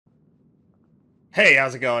Hey,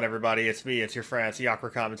 how's it going, everybody? It's me, it's your friend, it's the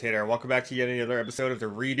Awkward Commentator, and welcome back to yet another episode of the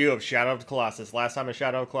redo of Shadow of the Colossus. Last time in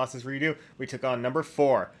Shadow of the Colossus redo, we took on number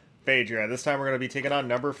 4, Phaedra. This time we're going to be taking on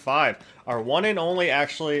number 5, our one and only our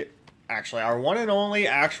one and only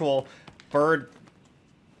actual bird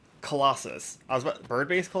Colossus.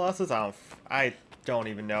 Bird-based Colossus? I don't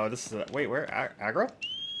even know. This is wait, where? Aggro?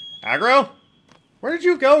 Aggro? Where did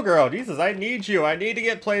you go, girl? Jesus, I need you. I need to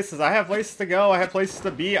get places. I have places to go. I have places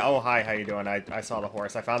to be. Oh, hi. How you doing? I saw the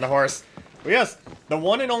horse. I found the horse. But yes, the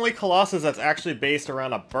one and only Colossus that's actually based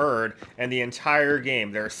around a bird in the entire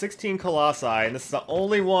game. There are 16 Colossi, and this is the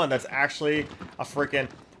only one that's actually a freaking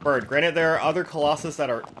bird. Granted, there are other Colossus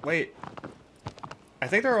that are... Wait. I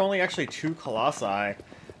think there are only actually 2 Colossi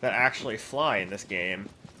that actually fly in this game.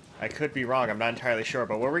 I could be wrong, I'm not entirely sure,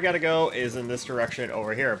 but where we gotta go is in this direction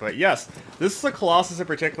over here. But yes, this is a Colossus in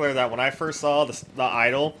particular that when I first saw the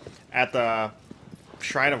idol at the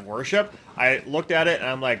Shrine of Worship, I looked at it and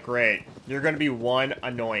I'm like, great, you're gonna be one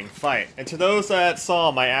annoying fight. And to those that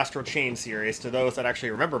saw my Astral Chain series, to those that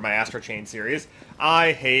actually remember my Astral Chain series,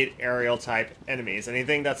 I hate aerial type enemies.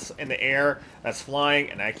 Anything that's in the air, that's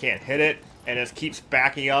flying, and I can't hit it, and it keeps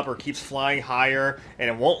backing up or keeps flying higher,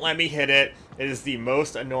 and it won't let me hit it. It is the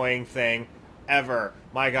most annoying thing ever.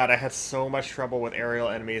 My god, I had so much trouble with aerial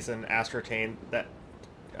enemies in Astral Chain that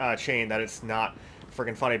it's not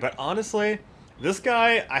freaking funny. But honestly, this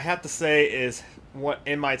guy, I have to say, is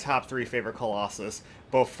in my top 3 favorite Colossus,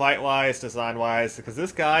 both fight-wise, design-wise, because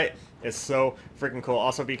this guy is so freaking cool.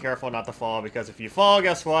 Also, be careful not to fall, because if you fall,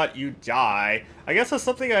 guess what? You die. I guess that's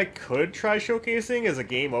something I could try showcasing is a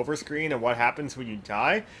game over screen and what happens when you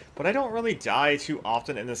die, but I don't really die too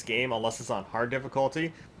often in this game unless it's on hard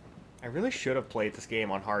difficulty. I really should have played this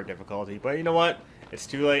game on hard difficulty, but you know what? It's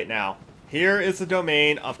too late now. Here is the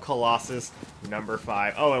domain of Colossus number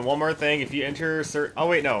 5. Oh, and one more thing, if you enter certain... Oh,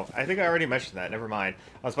 wait, no. I think I already mentioned that. Never mind.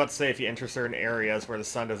 I was about to say if you enter certain areas where the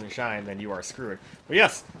sun doesn't shine, then you are screwed. But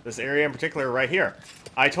yes, this area in particular right here.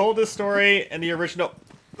 I told this story in the original...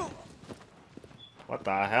 What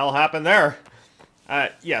the hell happened there?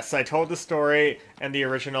 Yes, I told the story in the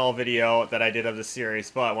original video that I did of the series,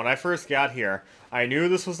 but when I first got here, I knew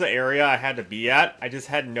this was the area I had to be at. I just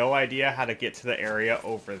had no idea how to get to the area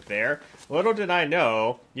over there. Little did I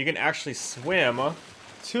know, you can actually swim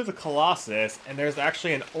to the Colossus, and there's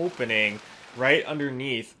actually an opening right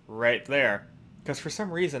underneath right there. Because for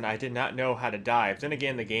some reason, I did not know how to dive. Then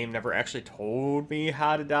again, the game never actually told me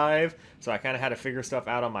how to dive, so I kind of had to figure stuff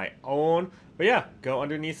out on my own. But yeah, go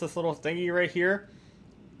underneath this little thingy right here.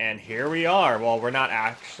 And here we are. Well, we're not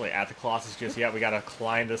actually at the Colossus just yet. We gotta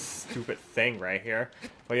climb this stupid thing right here.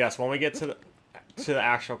 But yes, when we get to the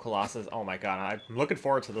actual Colossus, oh my god, I'm looking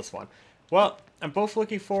forward to this one. Well, I'm both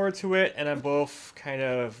looking forward to it, and I'm both kind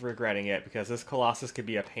of regretting it, because this Colossus could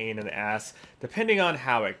be a pain in the ass, depending on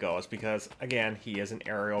how it goes, because, again, he is an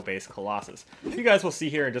aerial-based Colossus. You guys will see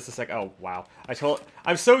here in just a sec. Oh, wow.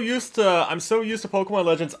 I'm so used to Pokemon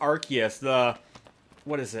Legends Arceus,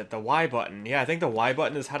 what is it? The Y button. Yeah, I think the Y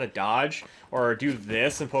button is how to dodge or do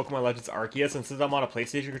this in Pokemon Legends Arceus. And since I'm on a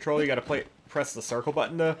PlayStation controller, you gotta press the circle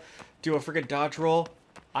button to do a freaking dodge roll.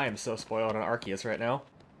 I am so spoiled on Arceus right now.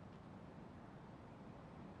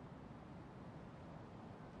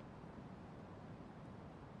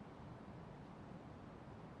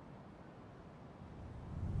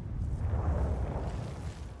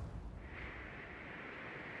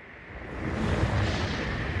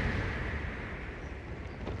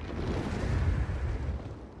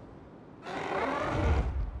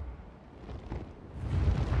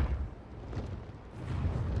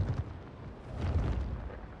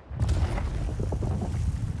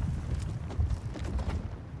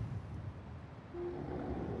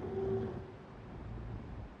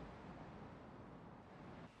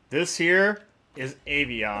 This here is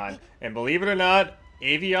Avion, and believe it or not,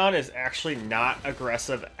 Avion is actually not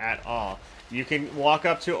aggressive at all. You can walk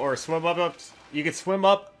up to or swim up. You can swim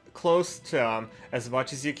up close to him as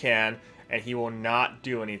much as you can, and he will not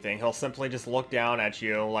do anything. He'll simply just look down at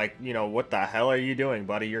you like, you know, what the hell are you doing,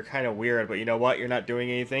 buddy? You're kind of weird, but you know what? You're not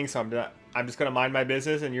doing anything, so I'm just gonna mind my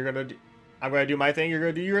business, and I'm gonna do my thing. You're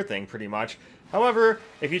gonna do your thing, pretty much. However,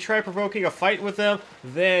 if you try provoking a fight with him,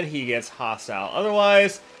 then he gets hostile.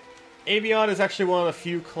 Otherwise, Avion is actually one of the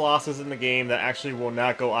few Colossus in the game that actually will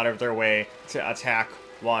not go out of their way to attack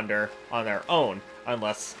Wander on their own,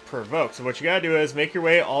 unless provoked. So what you gotta do is make your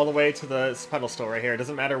way all the way to the pedestal right here. It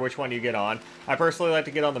doesn't matter which one you get on. I personally like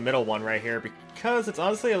to get on the middle one right here because it's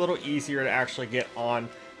honestly a little easier to actually get on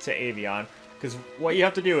to Avion. Because what you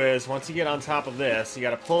have to do is, once you get on top of this, you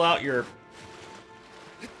gotta pull out your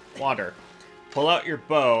Wander, pull out your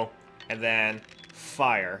bow, and then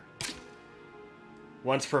fire.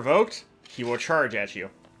 Once provoked, he will charge at you.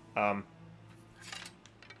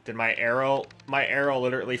 Did my arrow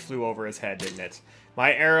literally flew over his head, didn't it?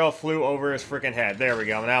 My arrow flew over his freaking head. There we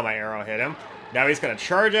go. Now my arrow hit him. Now he's going to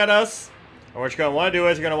charge at us. And what you're going to want to do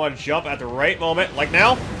is you're going to want to jump at the right moment, like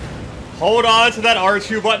now. Hold on to that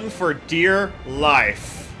R2 button for dear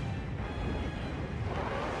life.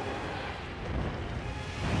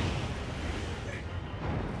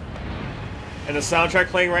 And the soundtrack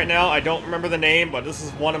playing right now, I don't remember the name, but this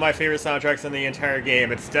is one of my favorite soundtracks in the entire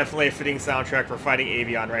game. It's definitely a fitting soundtrack for fighting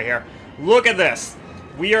Avion right here. Look at this!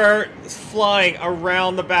 We are flying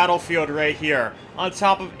around the battlefield right here, on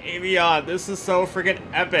top of Avion. This is so freaking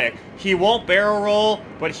epic. He won't barrel roll,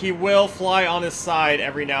 but he will fly on his side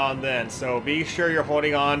every now and then. So be sure you're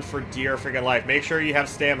holding on for dear freaking life. Make sure you have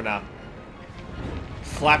stamina.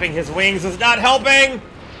 Flapping his wings is not helping!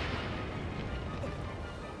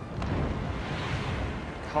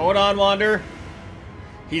 Hold on, Wander.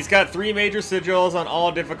 He's got 3 major sigils on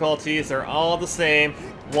all difficulties. They're all the same.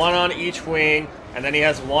 1 on each wing, and then he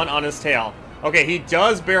has 1 on his tail. Okay, he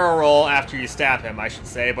does barrel roll after you stab him, I should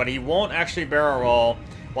say, but he won't actually barrel roll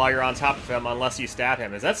while you're on top of him unless you stab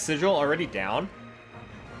him. Is that sigil already down?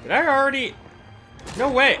 Did I already... No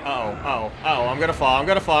way. Uh-oh, I'm gonna fall, I'm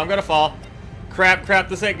gonna fall, I'm gonna fall. Crap,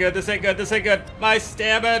 this ain't good, this ain't good, this ain't good. My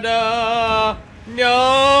stamina!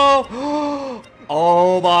 No!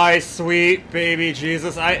 Oh my sweet baby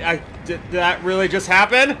Jesus, did that really just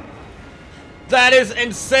happen? That is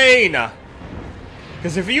insane!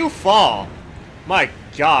 Because if you fall, my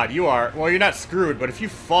god, you are, well, you're not screwed, but if you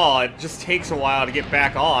fall, it just takes a while to get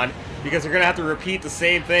back on, because you're going to have to repeat the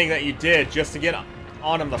same thing that you did just to get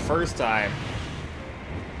on him the first time.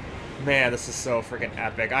 Man, this is so freaking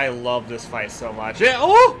epic. I love this fight so much. Yeah,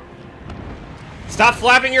 oh! Stop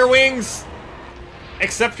flapping your wings!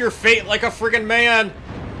 Accept your fate like a friggin' man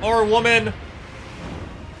or woman.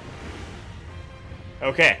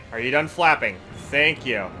 Okay, are you done flapping? Thank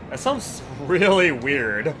you. That sounds really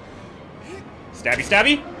weird. Stabby,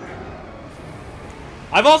 stabby.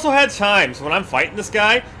 I've also had times when I'm fighting this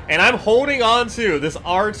guy and I'm holding on to this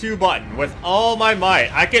R2 button with all my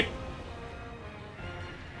might. I could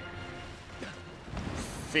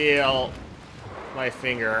feel my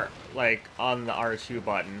finger like on the R2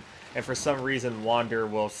 button. And for some reason, Wander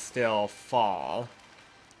will still fall.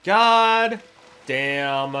 God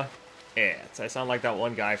damn it. I sound like that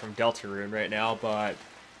one guy from Deltarune right now, but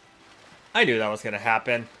I knew that was going to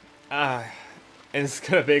happen. And it's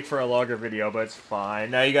going to make for a longer video, but it's fine.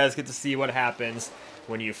 Now you guys get to see what happens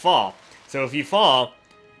when you fall. So if you fall,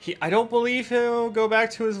 I don't believe he'll go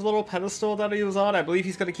back to his little pedestal that he was on. I believe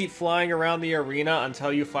he's going to keep flying around the arena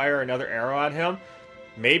until you fire another arrow at him.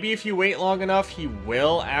 Maybe if you wait long enough, he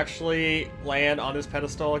will actually land on his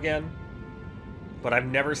pedestal again. But I've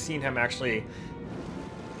never seen him actually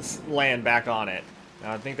land back on it.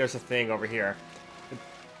 Now, I think there's a thing over here.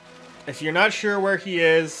 If you're not sure where he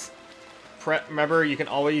is, remember, you can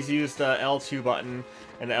always use the L2 button,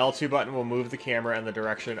 and the L2 button will move the camera in the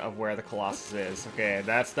direction of where the Colossus is. Okay,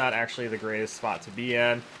 that's not actually the greatest spot to be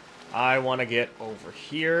in. I want to get over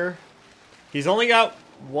here. He's only got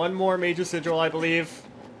 1 more major sigil, I believe.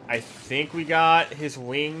 I think we got his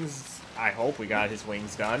wings. I hope we got his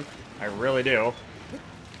wings done. I really do.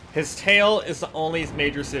 His tail is the only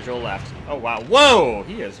major sigil left. Oh, wow. Whoa!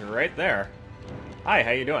 He is right there. Hi,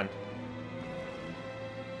 how you doing?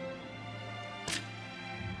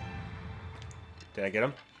 Did I get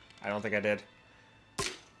him? I don't think I did.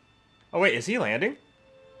 Oh, wait, is he landing?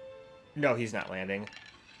 No, he's not landing.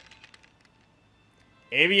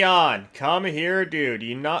 Avion, come here, dude.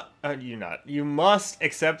 You must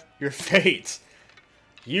accept your fate.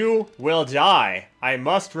 You will die. I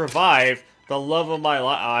must revive the love of my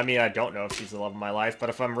life. I mean, I don't know if she's the love of my life, but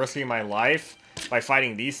if I'm risking my life by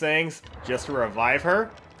fighting these things just to revive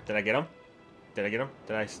her. Did I get him? Did I get him?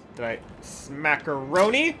 Did I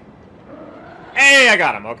smackaroni? Hey, I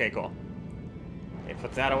got him. Okay, cool. Okay,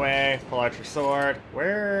 put that away. Pull out your sword.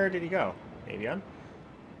 Where did he go? Avion?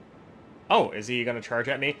 Oh, is he going to charge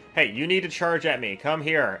at me? Hey, you need to charge at me. Come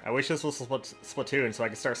here. I wish this was Splatoon so I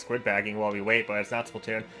could start squid bagging while we wait, but it's not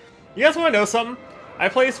Splatoon. You guys want to know something? I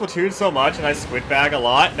play Splatoon so much and I squid bag a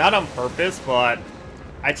lot. Not on purpose, but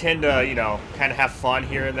I tend to, you know, kind of have fun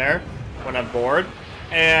here and there when I'm bored.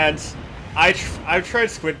 And I've tried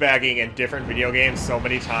squid bagging in different video games so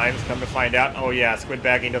many times, come to find out, oh yeah, squid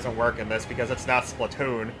bagging doesn't work in this because it's not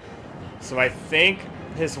Splatoon. So I think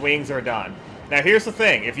his wings are done. Now here's the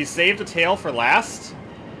thing, if you save the tail for last,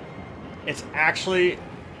 it's actually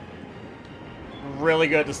really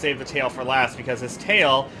good to save the tail for last, because his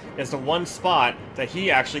tail is the one spot that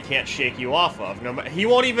he actually can't shake you off of. No, he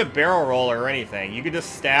won't even barrel roll or anything. You can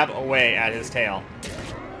just stab away at his tail.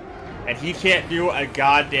 And he can't do a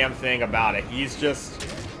goddamn thing about it. He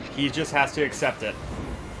just has to accept it.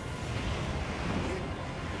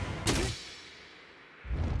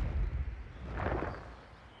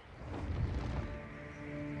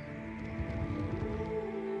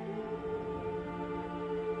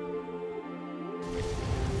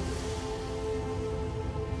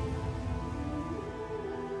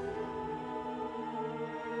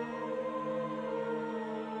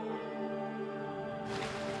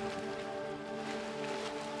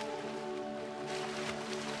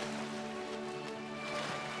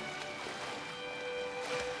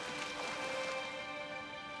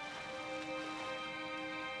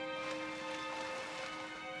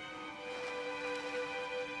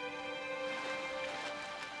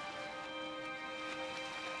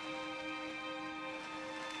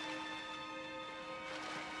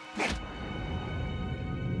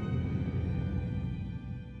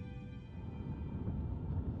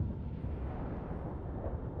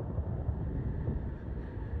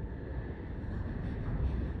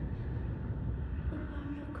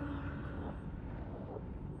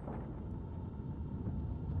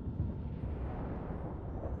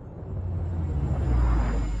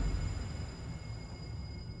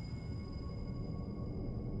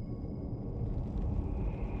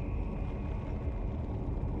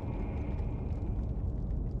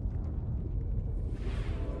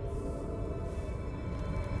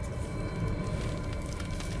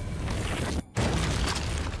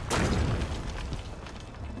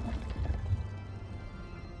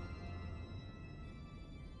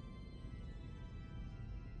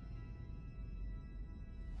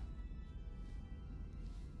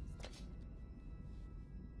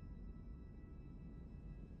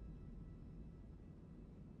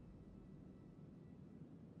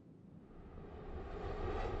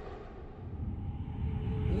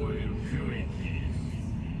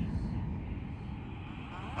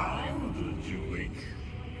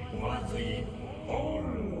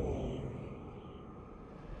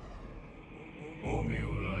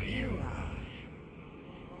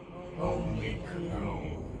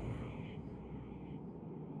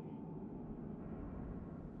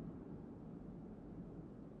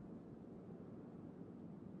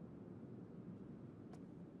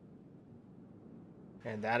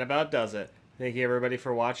 And that about does it. Thank you everybody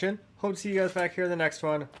for watching. Hope to see you guys back here in the next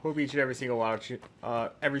one. Hope each and every single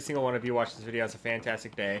one of you watch this video has a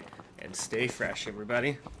fantastic day. And stay fresh,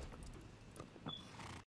 everybody.